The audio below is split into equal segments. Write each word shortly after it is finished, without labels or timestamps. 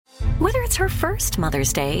Whether it's her first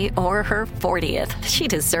Mother's Day or her 40th, she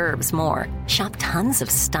deserves more. Shop tons of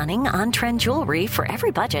stunning on-trend jewelry for every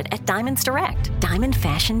budget at Diamonds Direct. Diamond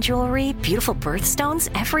fashion jewelry, beautiful birthstones,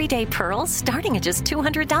 everyday pearls starting at just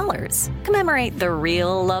 $200. Commemorate the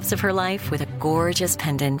real loves of her life with a gorgeous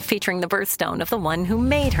pendant featuring the birthstone of the one who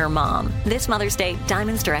made her mom. This Mother's Day,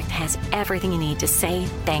 Diamonds Direct has everything you need to say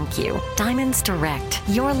thank you. Diamonds Direct.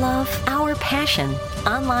 Your love, our passion.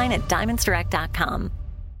 Online at diamondsdirect.com.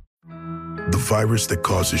 The virus that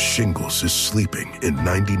causes shingles is sleeping in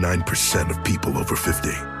 99% of people over 50.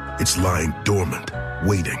 It's lying dormant,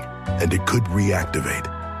 waiting, and it could reactivate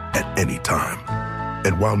at any time.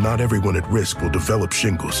 And while not everyone at risk will develop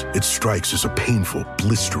shingles, it strikes as a painful,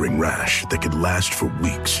 blistering rash that can last for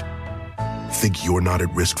weeks. Think you're not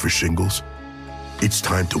at risk for shingles? It's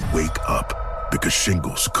time to wake up, because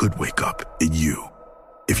shingles could wake up in you.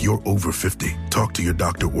 If you're over 50, talk to your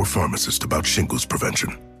doctor or pharmacist about shingles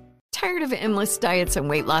prevention. Tired of endless diets and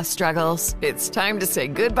weight loss struggles? It's time to say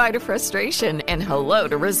goodbye to frustration and hello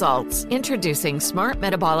to results. Introducing Smart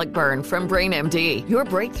Metabolic Burn from BrainMD, your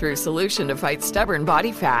breakthrough solution to fight stubborn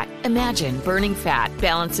body fat. Imagine burning fat,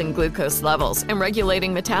 balancing glucose levels, and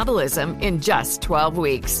regulating metabolism in just 12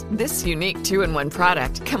 weeks. This unique 2-in-1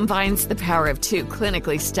 product combines the power of 2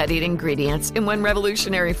 clinically studied ingredients in one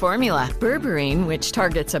revolutionary formula. Berberine, which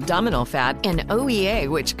targets abdominal fat, and OEA,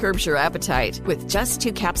 which curbs your appetite. With just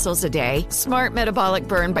 2 capsules a day, Smart Metabolic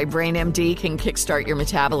Burn by BrainMD can kickstart your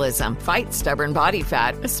metabolism, fight stubborn body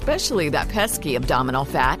fat, especially that pesky abdominal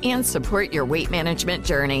fat, and support your weight management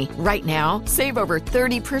journey. Right now, save over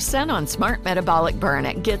 30% on Smart Metabolic Burn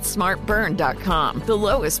at GetSmartBurn.com. The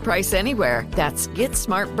lowest price anywhere. That's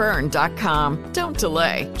GetSmartBurn.com. Don't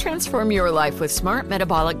delay. Transform your life with Smart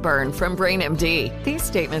Metabolic Burn from BrainMD. These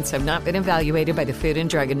statements have not been evaluated by the Food and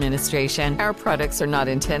Drug Administration. Our products are not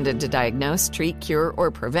intended to diagnose, treat, cure,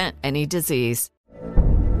 or prevent any disease.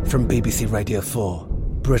 From BBC Radio 4,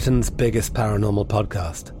 Britain's biggest paranormal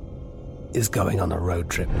podcast is going on a road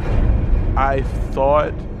trip. I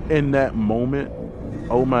thought in that moment,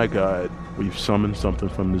 oh my God, we've summoned something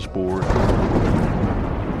from this board.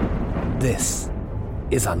 This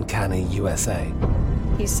is Uncanny USA.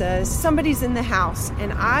 He says, somebody's in the house,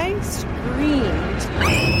 and I screamed.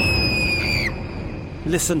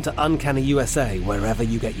 Listen to Uncanny USA wherever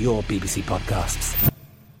you get your BBC podcasts,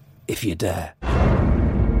 if you dare.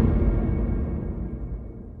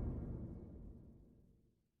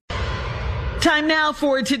 Time now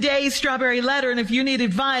for today's Strawberry Letter. And if you need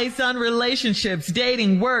advice on relationships,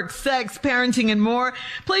 dating, work, sex, parenting, and more,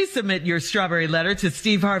 please submit your Strawberry Letter to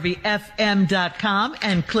SteveHarveyFM.com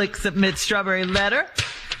and click Submit Strawberry Letter.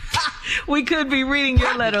 We could be reading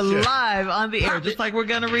your letter live on the air, just like we're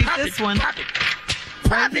going to read this one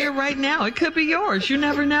right here, right now. It could be yours. You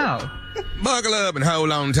never know. Buckle up and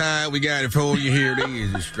hold on tight. We got it for you. Here it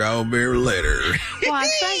is, the Strawberry Letter. Why,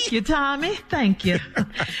 thank you, Tommy. Thank you.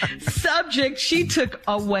 Subject, she took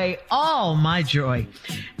away all my joy.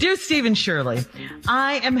 Dear Steve and Shirley,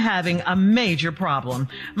 I am having a major problem.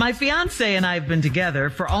 My fiance and I have been together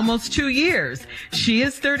for almost 2 years. She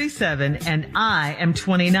is 37 and I am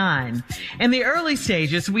 29. In the early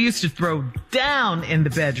stages, we used to throw down in the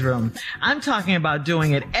bedroom. I'm talking about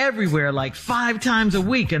doing it everywhere, like 5 times a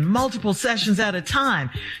week and multiple sessions at a time,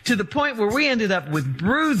 to the point where we ended up with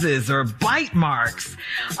bruises or bite marks.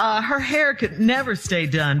 Her hair could never stay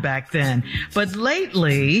done back then, but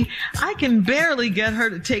lately I can barely get her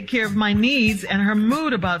to take care of my needs, and her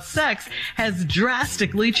mood about sex has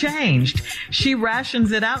drastically changed. She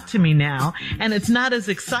rations it out to me now, and it's not as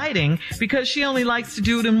exciting because she only likes to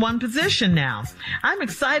do it in one position now. I'm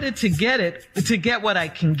excited to get what I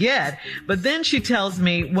can get, but then she tells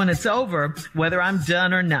me when it's over whether I'm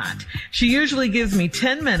done or not. She usually gives me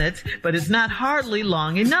 10 minutes, but it's not hardly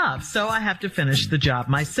long enough, so I have to finish the job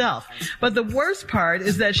myself. But the worst part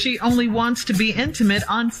is that she only wants to be intimate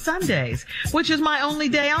on Sundays, which is my only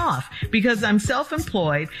day off, because I'm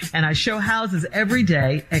self-employed and I show houses every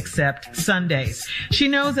day except Sundays. She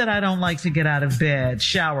knows that I don't like to get out of bed,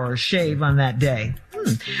 shower, or shave on that day.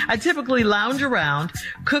 I typically lounge around,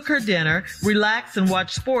 cook her dinner, relax, and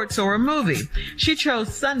watch sports or a movie. She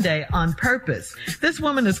chose Sunday on purpose. This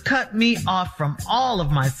woman has cut me off from all of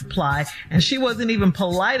my supply, and she wasn't even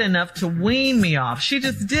polite enough to wean me off. She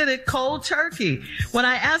just did it cold turkey. When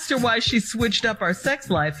I asked her why she switched up our sex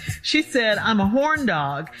life, she said I'm a horn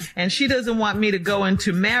dog, and she doesn't want me to go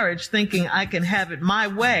into marriage thinking I can have it my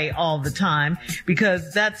way all the time,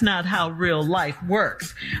 because that's not how real life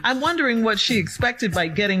works. I'm wondering what she expected by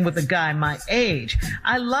despite getting with a guy my age.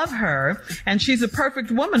 I love her, and she's a perfect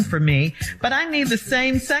woman for me, but I need the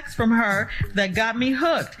same sex from her that got me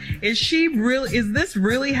hooked. Is this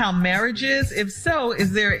really how marriage is? If so,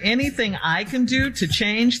 is there anything I can do to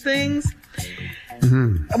change things?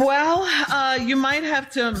 Well, you might have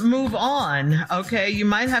to move on, okay? You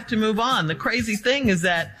might have to move on. The crazy thing is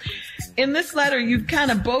that in this letter, you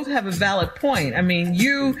kind of both have a valid point. I mean,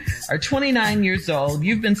 you are 29 years old.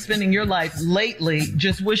 You've been spending your life lately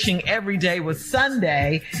just wishing every day was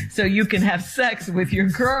Sunday so you can have sex with your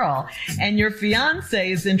girl. And your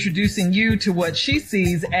fiance is introducing you to what she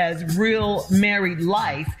sees as real married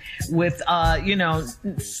life with,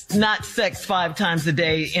 not sex 5 times a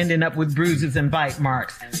day, ending up with bruises and bite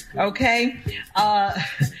marks. Okay?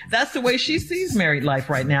 That's the way she sees married life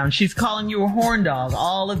right now. And she's calling you a horn dog,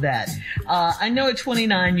 all of that. I know at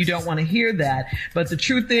 29 you don't want to hear that, but the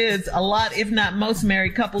truth is a lot, if not most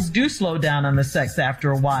married couples do slow down on the sex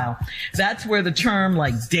after a while. That's where the term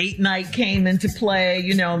like date night came into play,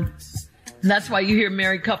 That's why you hear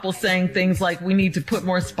married couples saying things like, we need to put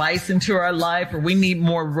more spice into our life, or we need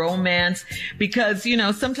more romance, because,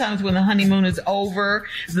 sometimes when the honeymoon is over,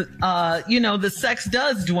 the sex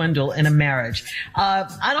does dwindle in a marriage.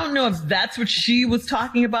 I don't know if that's what she was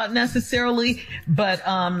talking about necessarily, but,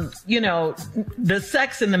 the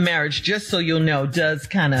sex in the marriage, just so you'll know, does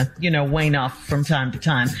kind of, wane off from time to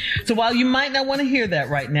time. So while you might not want to hear that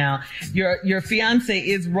right now, your fiance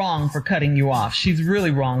is wrong for cutting you off. She's really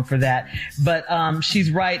wrong for that. But she's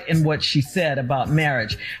right in what she said about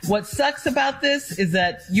marriage. What sucks about this is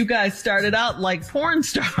that you guys started out like porn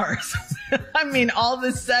stars. I mean, all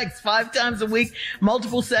this sex 5 times a week,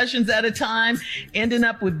 multiple sessions at a time, ending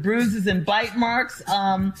up with bruises and bite marks.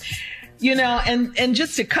 And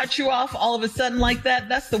just to cut you off all of a sudden like that,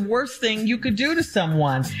 that's the worst thing you could do to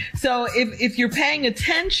someone. So if you're paying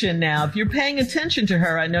attention now, if you're paying attention to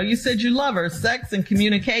her, I know you said you love her, sex and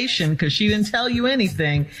communication, because she didn't tell you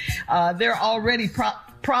anything. There are already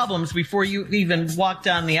problems before you even walk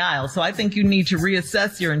down the aisle. So I think you need to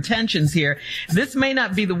reassess your intentions here. This may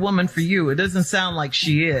not be the woman for you. It doesn't sound like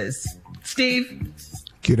she is. Steve?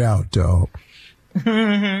 Get out, dog.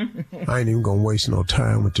 I ain't even gonna waste no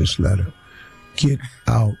time with this letter. Get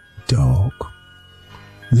out, dog.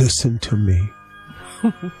 Listen to me.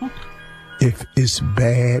 If it's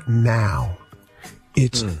bad now,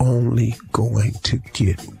 it's only going to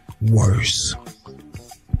get worse.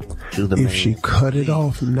 If she cut it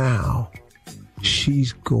off now,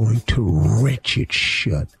 she's going to wrench it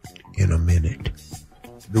shut in a minute.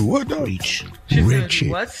 Do what, though? Wrench it.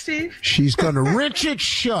 What, Steve? She's going to wrench it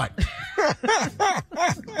shut.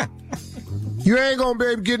 You ain't going to be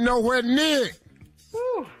able to get nowhere near it.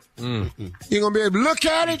 You're going to be able to look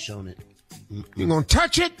at it. You're going to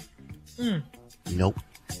touch it. Nope.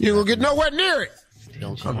 You're going to get nowhere near it.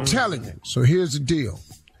 I'm telling you. So here's the deal.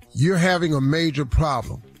 You're having a major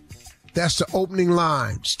problem. That's the opening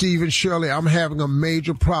line. Steve and Shirley, I'm having a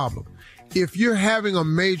major problem. If you're having a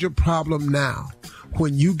major problem now,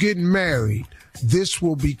 when you get married, this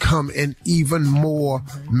will become an even more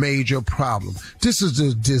major problem. This is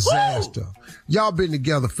a disaster. Woo! Y'all been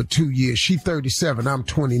together for 2 years. She 37, I'm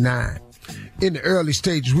 29. In the early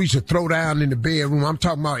stages, we used to throw down in the bedroom. I'm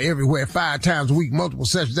talking about everywhere, 5 times a week, multiple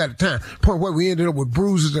sessions at a time. Point where we ended up with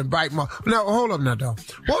bruises and bite marks. Now, hold up now, dog.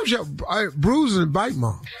 What was your bruises and bite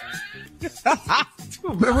marks? Man,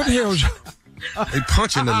 what the hell was your... They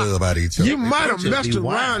punching the love out of each other. You might have messed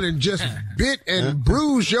around and just bit and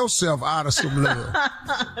bruised yourself out of some love.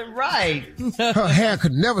 Right. Her hair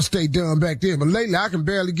could never stay done back then, but lately I can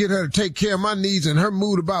barely get her to take care of my needs, and her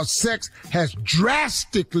mood about sex has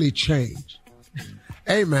drastically changed.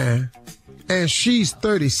 Hey, man. And she's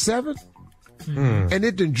 37, and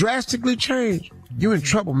it done drastically changed. You in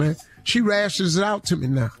trouble, man. She rashes it out to me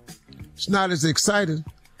now. It's not as exciting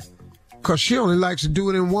because she only likes to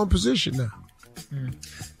do it in one position now.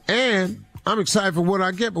 And I'm excited for what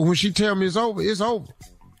I get, but when she tell me it's over, it's over.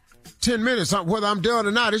 10 minutes, whether I'm done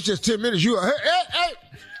or not, it's just 10 minutes. You, hey,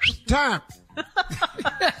 time.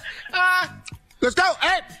 Let's go,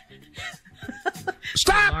 hey.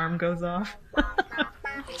 Stop. The alarm goes off.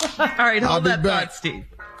 All right, hold that thought, Steve.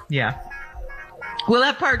 Yeah. We'll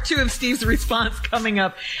have part 2 of Steve's response coming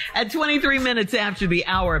up at 23 minutes after the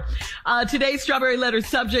hour. Today's Strawberry Letter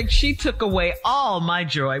subject, she took away all my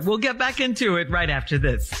joy. We'll get back into it right after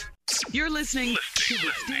this. You're listening to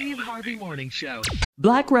the Steve Harvey Morning Show.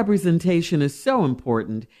 Black representation is so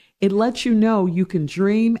important. It lets you know you can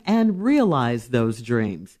dream and realize those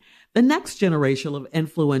dreams. The next generation of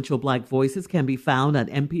influential Black voices can be found on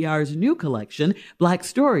NPR's new collection, Black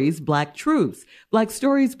Stories, Black Truths. Black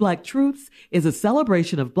Stories, Black Truths is a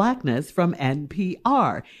celebration of Blackness from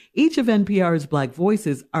NPR. Each of NPR's Black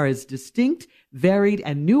voices are as distinct, varied,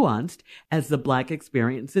 and nuanced as the Black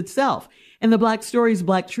experience itself. In the Black Stories,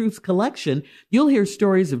 Black Truths collection, you'll hear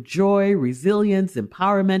stories of joy, resilience,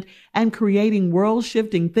 empowerment, and creating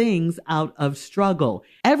world-shifting things out of struggle.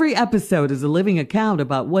 Every episode is a living account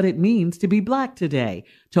about what it means to be Black today,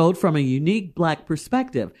 told from a unique Black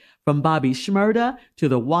perspective. From Bobby Shmurda to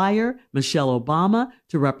The Wire, Michelle Obama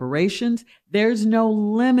to reparations, there's no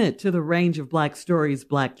limit to the range of Black Stories,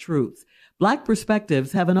 Black Truths. Black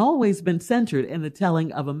perspectives haven't always been centered in the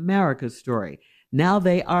telling of America's story. Now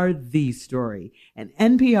they are the story. In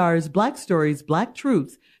NPR's Black Stories, Black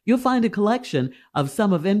Truths, you'll find a collection of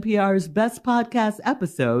some of NPR's best podcast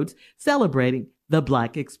episodes celebrating the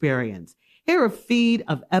Black experience. Hear a feed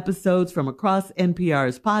of episodes from across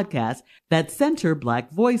NPR's podcasts that center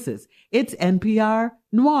Black voices. It's NPR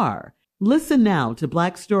Noir. Listen now to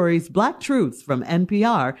Black Stories, Black Truths from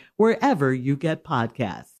NPR wherever you get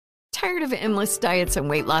podcasts. Tired of endless diets and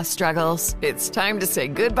weight loss struggles? It's time to say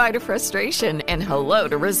goodbye to frustration and hello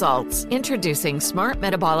to results. Introducing Smart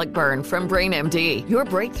Metabolic Burn from BrainMD, your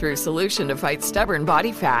breakthrough solution to fight stubborn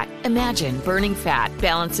body fat. Imagine burning fat,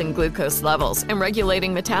 balancing glucose levels, and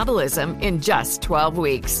regulating metabolism in just 12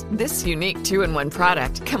 weeks. This unique 2-in-1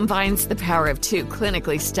 product combines the power of 2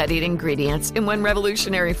 clinically studied ingredients in one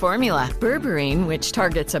revolutionary formula. Berberine, which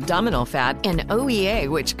targets abdominal fat, and OEA,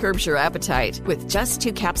 which curbs your appetite. With just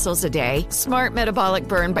 2 capsules a day, Smart Metabolic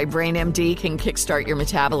Burn by BrainMD can kickstart your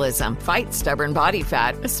metabolism, fight stubborn body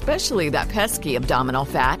fat, especially that pesky abdominal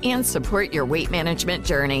fat, and support your weight management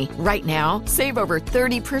journey. Right now, save over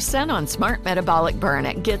 30% on Smart Metabolic Burn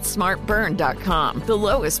at GetSmartBurn.com. The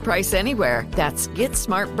lowest price anywhere. That's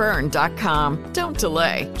GetSmartBurn.com. Don't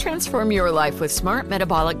delay. Transform your life with Smart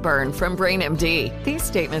Metabolic Burn from BrainMD. These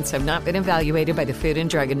statements have not been evaluated by the Food and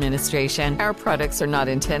Drug Administration. Our products are not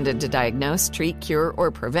intended to diagnose, treat, cure,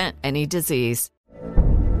 or prevent any disease.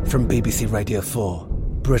 From BBC Radio 4,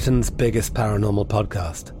 Britain's biggest paranormal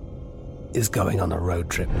podcast is going on a road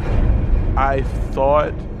trip. I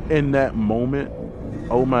thought in that moment,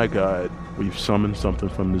 oh my God, we've summoned something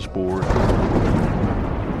from this board.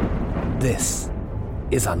 This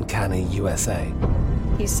is Uncanny USA.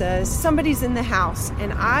 He says, somebody's in the house,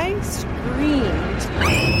 and I screamed.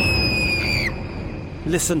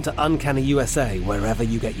 Listen to Uncanny USA wherever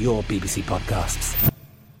you get your BBC podcasts,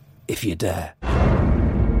 if you dare.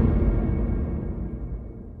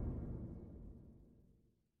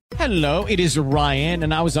 Hello, it is Ryan,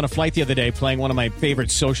 and I was on a flight the other day playing one of my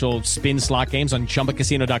favorite social spin slot games on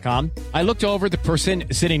ChumbaCasino.com. I looked over at the person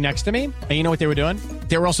sitting next to me, and you know what they were doing?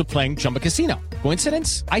 They were also playing Chumba Casino.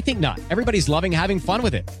 Coincidence? I think not. Everybody's loving having fun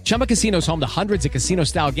with it. Chumba Casino is home to hundreds of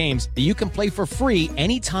casino-style games that you can play for free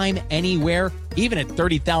anytime, anywhere, even at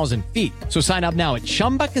 30,000 feet. So sign up now at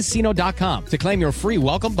ChumbaCasino.com to claim your free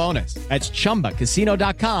welcome bonus. That's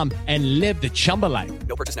ChumbaCasino.com and live the Chumba life.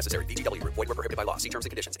 No purchase necessary. VGW. Void where prohibited by law. See terms and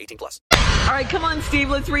conditions. 18+. All right, come on, Steve.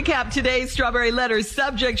 Let's recap today's Strawberry Letters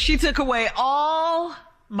subject. She took away all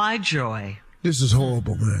my joy. This is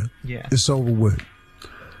horrible, man. Yeah. It's over with.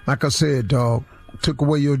 Like I said, dog, took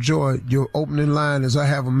away your joy. Your opening line is, I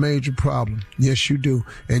have a major problem. Yes, you do.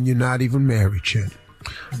 And you're not even married yet.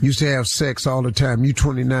 Used to have sex all the time. You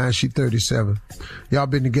 29, she 37. Y'all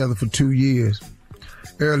been together for 2 years.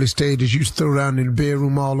 Early stages, used to throw down in the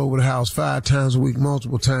bedroom all over the house 5 times a week,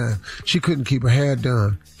 multiple times. She couldn't keep her hair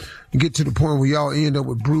done. You get to the point where y'all end up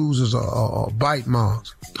with bruises or bite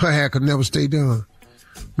marks. Her hair could never stay done.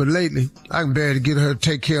 But lately, I can barely get her to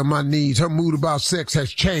take care of my needs. Her mood about sex has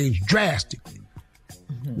changed drastically.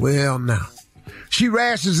 Well, now, she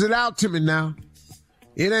rashes it out to me now.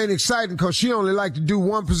 It ain't exciting because she only like to do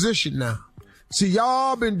one position now. See,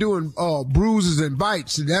 y'all been doing bruises and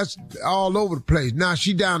bites, and that's all over the place. Now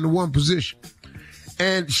she down to one position.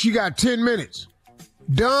 And she got 10 minutes.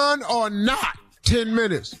 Done or not, 10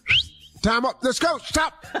 minutes. Time up. Let's go.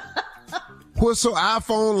 Stop. Whistle,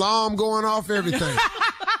 iPhone, alarm going off, everything.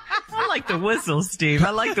 I like the whistle, Steve.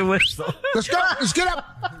 I like the whistle. Let's go. Let's get up.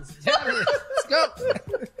 Let's go.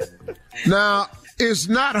 Now, it's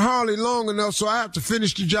not hardly long enough, so I have to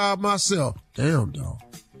finish the job myself. Damn, dog.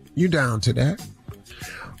 You down to that?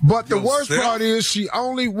 But the worst part is she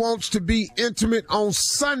only wants to be intimate on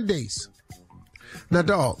Sundays. Now,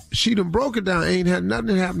 dog, she done broke it down. Ain't had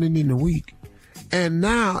nothing happening in the week. And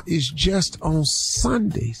now it's just on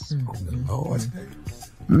Sundays. Mm-hmm. Oh, Lord.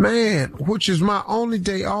 Man, which is my only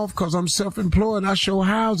day off because I'm self-employed. I show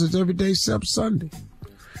houses every day except Sunday.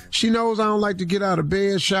 She knows I don't like to get out of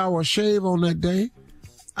bed, shower, or shave on that day.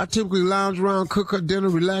 I typically lounge around, cook her dinner,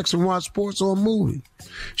 relax, and watch sports or a movie.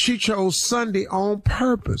 She chose Sunday on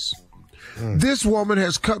purpose. This woman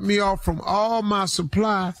has cut me off from all my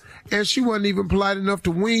supply, and she wasn't even polite enough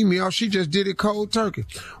to wean me off. She just did it cold turkey.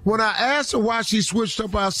 When I asked her why she switched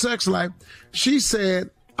up our sex life, she said,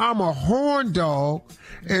 I'm a horn dog,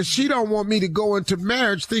 and she don't want me to go into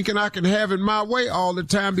marriage thinking I can have it my way all the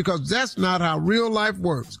time because that's not how real life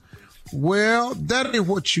works. Well, that ain't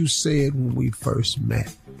what you said when we first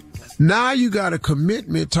met. Now you got a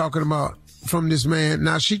commitment talking about from this man.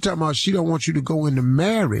 Now she talking about she don't want you to go into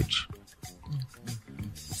marriage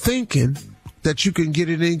thinking that you can get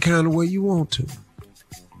it any kind of way you want to.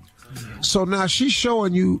 So now she's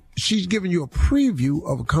showing you, she's giving you a preview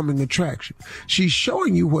of a coming attraction. She's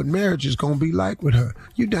showing you what marriage is going to be like with her.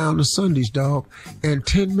 You down to Sundays, dog, and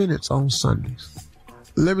 10 minutes on Sundays.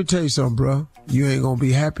 Let me tell you something, bro. You ain't going to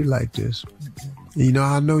be happy like this. You know,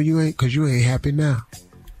 I know you ain't, because you ain't happy now.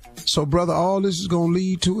 So, brother, all this is going to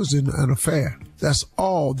lead to is an affair. That's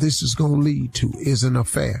all this is going to lead to is an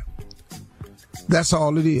affair. That's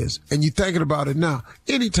all it is. And you're thinking about it now.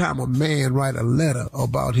 Anytime a man write a letter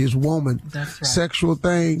about his woman, sexual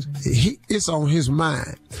things, it's on his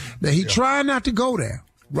mind. Now, he trying not to go there.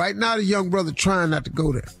 Right now, the young brother trying not to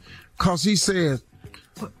go there. Because he says,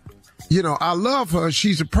 you know, I love her.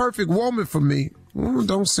 She's a perfect woman for me. Well,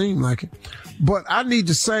 don't seem like it. But I need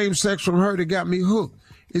the same sex from her that got me hooked.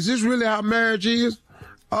 Is this really how marriage is?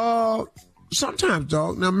 Sometimes,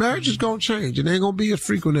 dog. Now, marriage is going to change. It ain't going to be as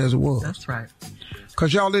frequent as it was. That's right.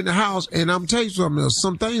 Because y'all in the house, and I'm telling you something else.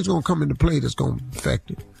 Some things going to come into play that's going to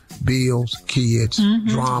affect it. Bills, kids,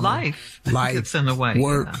 drama. Life gets in the way.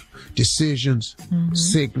 Work, decisions,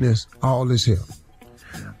 sickness, all this here.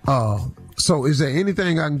 So is there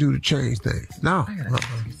anything I can do to change things? No,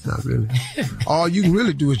 not really. All you can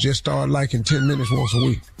really do is just start liking 10 minutes once a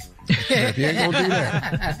week. If you ain't going to do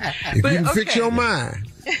that, if you can fix your mind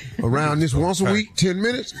around this once a week, 10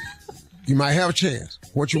 minutes, you might have a chance.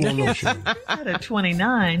 What you want to know, Shirley? At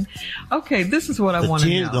 29. Okay, this is what I want to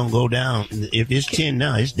know. 10's going to go down. If it's 10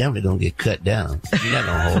 now, it's definitely going to get cut down. You're not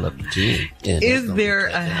going to hold up the 10. Is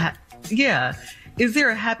there is there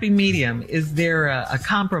a happy medium? Is there a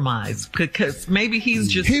compromise? Because maybe he's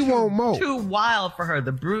just too wild for her.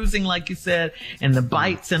 The bruising, like you said, and the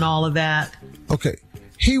bites and all of that. Okay.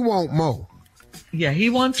 He won't mow. Yeah,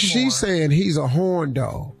 he wants more. She's saying he's a horn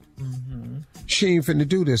dog. She ain't finna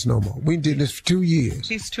do this no more. We did this for 2 years.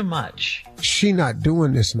 He's too much. She not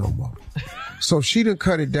doing this no more. So she done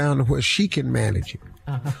cut it down to where she can manage it.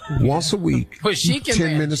 Once a week,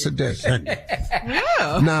 10 minutes a day.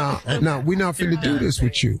 Now, we're not finna do this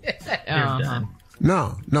with you.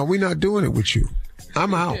 No, we're not doing it with you.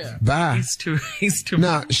 I'm out. Bye. He's too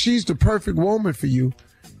Now, she's the perfect woman for you,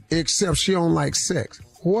 except she don't like sex.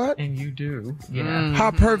 What? And you do. Yeah.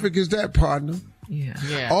 How perfect is that, partner?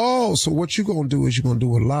 Yeah. Oh, so what you're going to do is you're going to do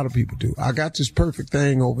what a lot of people do. I got this perfect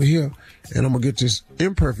thing over here, and I'm going to get this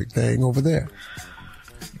imperfect thing over there.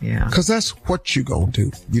 Yeah. Because that's what you're going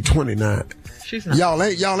to do. You're 29. She's not.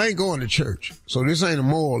 Y'all ain't going to church. So this ain't a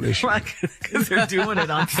moral issue. Right, because they're doing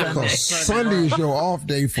it on Sunday. Because Sunday is your off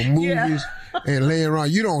day for movies and laying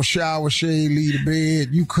around. You don't shower, shave, leave the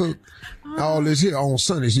bed. You cook. All this here on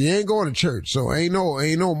Sundays. You ain't going to church. So ain't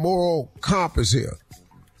no moral compass here.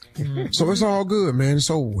 So it's all good, man. It's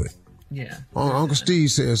over with. Yeah. Uncle Steve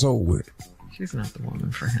says it's over with. She's not the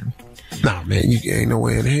woman for him. Nah, man, you ain't no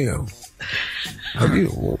way in hell.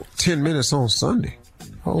 10 minutes on Sunday.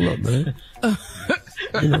 Hold up, man.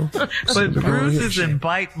 But bruises and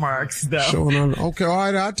bite marks, though. Okay, all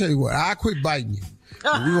right, I'll tell you what. I'll quit biting you.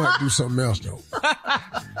 We're going to have to do something else, though.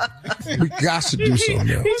 We got to do something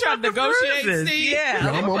else. He tried to negotiate, Steve.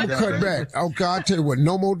 Yeah. I'm going to cut back. Okay, I'll tell you what.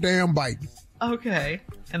 No more damn biting. Okay.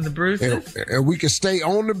 And the bruises? And we can stay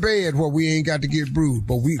on the bed where we ain't got to get bruised.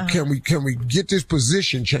 But can we get this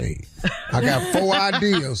position changed? I got 4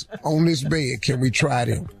 ideas on this bed. Can we try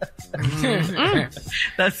them?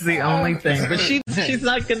 That's the only thing. But she's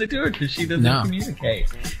not going to do it because she doesn't communicate.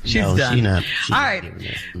 She's done. She not all right.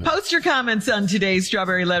 Post your comments on today's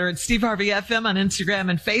Strawberry Letter at Steve Harvey FM on Instagram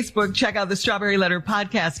and Facebook. Check out the Strawberry Letter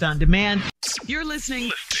podcast on demand. You're listening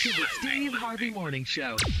to the Steve Harvey Morning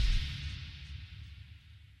Show.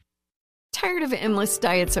 Tired of endless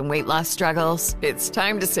diets and weight loss struggles? It's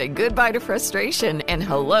time to say goodbye to frustration and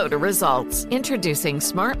hello to results. Introducing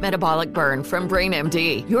Smart Metabolic Burn from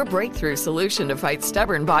BrainMD, your breakthrough solution to fight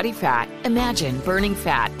stubborn body fat. Imagine burning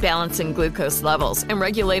fat, balancing glucose levels, and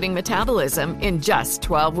regulating metabolism in just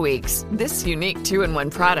 12 weeks. This unique 2-in-1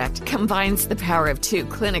 product combines the power of 2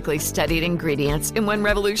 clinically studied ingredients in one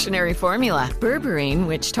revolutionary formula. Berberine,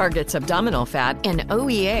 which targets abdominal fat, and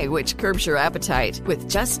OEA, which curbs your appetite. With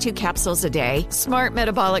just 2 capsules a day, Smart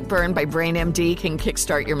Metabolic Burn by BrainMD can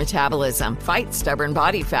kickstart your metabolism, fight stubborn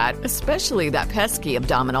body fat, especially that pesky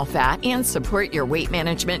abdominal fat, and support your weight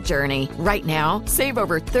management journey. Right now, save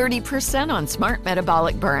over 30% on Smart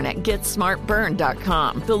Metabolic Burn at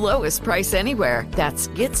GetSmartBurn.com. The lowest price anywhere. That's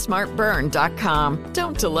GetSmartBurn.com.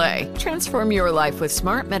 Don't delay. Transform your life with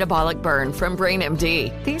Smart Metabolic Burn from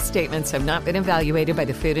BrainMD. These statements have not been evaluated by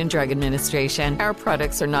the Food and Drug Administration. Our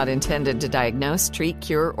products are not intended to diagnose, treat,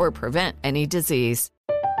 cure, or prevent any disease.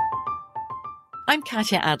 I'm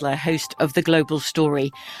Katya Adler, host of The Global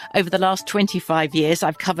Story. Over the last 25 years,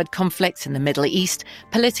 I've covered conflicts in the Middle East,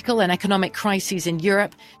 political and economic crises in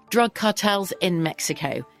Europe, drug cartels in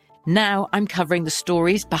Mexico. Now I'm covering the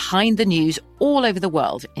stories behind the news all over the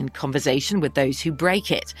world in conversation with those who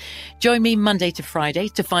break it. Join me Monday to Friday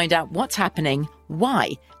to find out what's happening,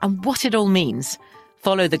 why, and what it all means.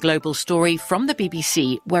 Follow The Global Story from the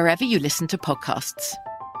BBC wherever you listen to podcasts.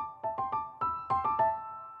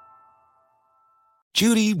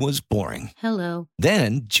 Judy was boring. Hello.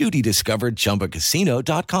 Then Judy discovered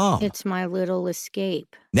ChumbaCasino.com. It's my little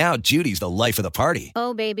escape. Now Judy's the life of the party.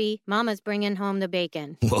 Oh, baby, mama's bringing home the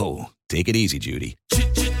bacon. Whoa, take it easy, Judy.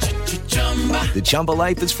 The Chumba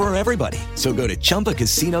life is for everybody. So go to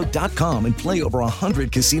ChumbaCasino.com and play over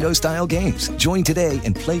 100 casino-style games. Join today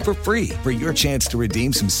and play for free for your chance to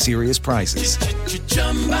redeem some serious prizes.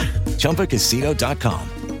 ChumbaCasino.com.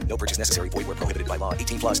 No purchase necessary. Void where prohibited by law.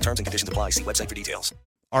 18+ terms and conditions apply. See website for details.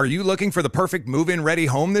 Are you looking for the perfect move-in ready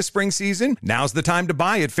home this spring season? Now's the time to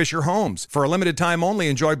buy at Fisher Homes. For a limited time only,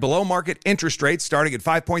 enjoy below-market interest rates starting at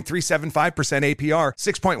 5.375% APR,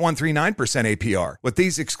 6.139% APR. With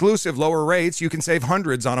these exclusive lower rates, you can save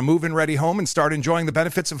hundreds on a move-in ready home and start enjoying the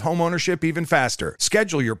benefits of home ownership even faster.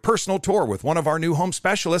 Schedule your personal tour with one of our new home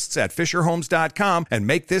specialists at FisherHomes.com and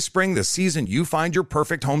make this spring the season you find your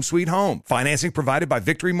perfect home sweet home. Financing provided by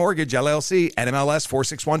Victory Mortgage, LLC, NMLS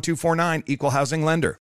 461249, Equal Housing Lender.